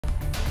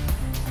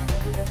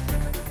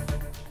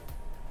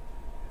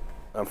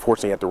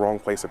Unfortunately, at the wrong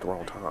place at the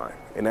wrong time,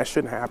 and that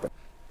shouldn't happen.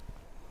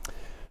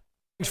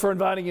 Thanks for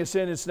inviting us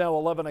in. It's now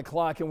 11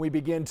 o'clock and we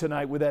begin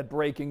tonight with that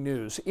breaking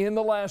news. In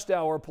the last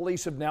hour,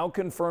 police have now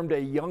confirmed a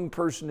young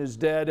person is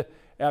dead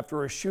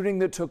after a shooting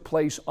that took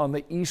place on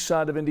the east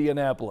side of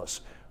Indianapolis.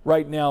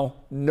 Right now,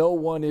 no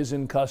one is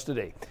in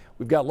custody.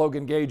 We've got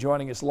Logan Gay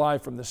joining us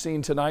live from the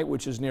scene tonight,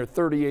 which is near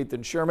 38th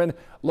and Sherman.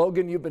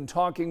 Logan, you've been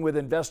talking with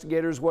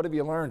investigators. What have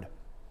you learned?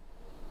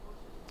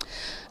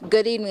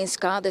 Good evening,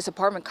 Scott. This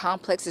apartment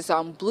complex is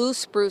on Blue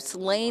Spruce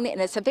Lane, and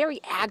it's a very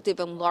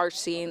active and large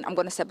scene. I'm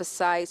going to step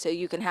aside so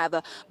you can have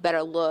a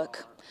better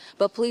look.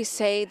 But police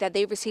say that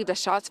they received a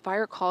shots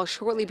fired call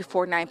shortly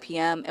before 9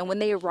 p.m. And when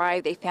they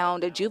arrived, they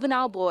found a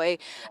juvenile boy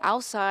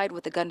outside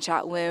with a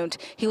gunshot wound.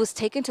 He was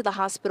taken to the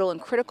hospital in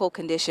critical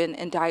condition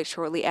and died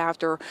shortly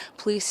after.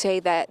 Police say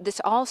that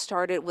this all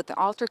started with an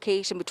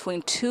altercation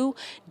between two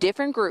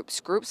different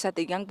groups that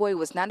the young boy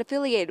was not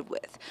affiliated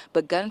with.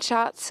 But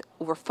gunshots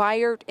were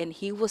fired and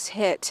he was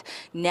hit.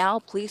 Now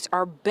police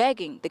are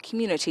begging the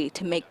community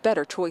to make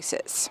better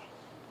choices.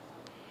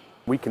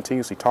 We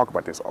continuously talk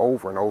about this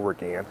over and over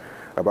again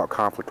about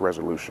conflict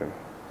resolution.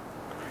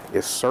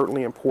 It's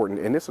certainly important,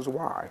 and this is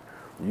why.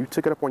 You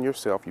took it up on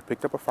yourself, you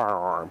picked up a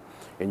firearm,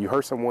 and you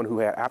hurt someone who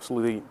had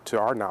absolutely, to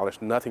our knowledge,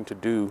 nothing to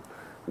do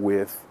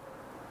with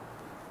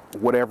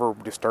whatever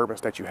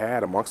disturbance that you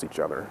had amongst each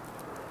other.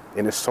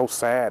 And it's so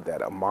sad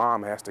that a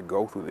mom has to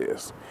go through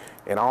this.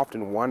 And I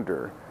often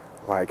wonder,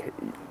 like,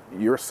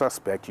 you're a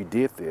suspect, you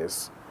did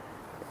this,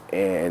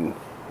 and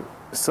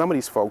some of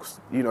these folks,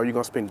 you know, you're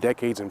gonna spend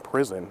decades in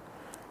prison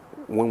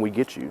when we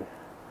get you.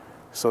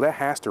 So that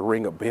has to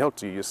ring a bell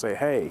to you to say,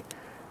 hey,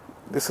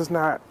 this is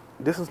not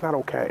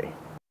okay.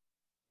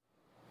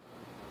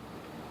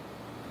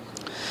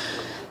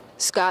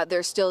 Scott,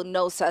 there's still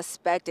no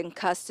suspect in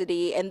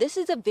custody, and this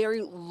is a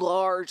very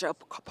large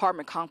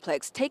apartment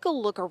complex. Take a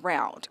look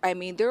around. I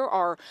mean, there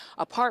are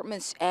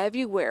apartments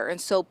everywhere,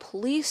 and so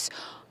police,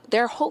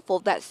 they're hopeful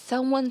that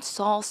someone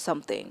saw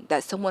something,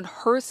 that someone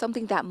heard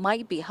something that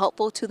might be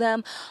helpful to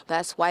them.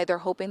 That's why they're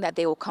hoping that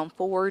they will come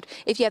forward.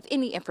 If you have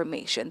any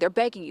information, they're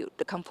begging you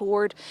to come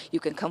forward. You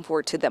can come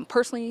forward to them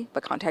personally by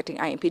contacting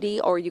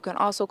IMPD, or you can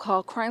also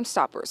call Crime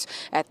Stoppers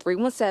at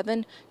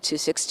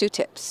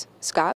 317-262-TIPS. Scott?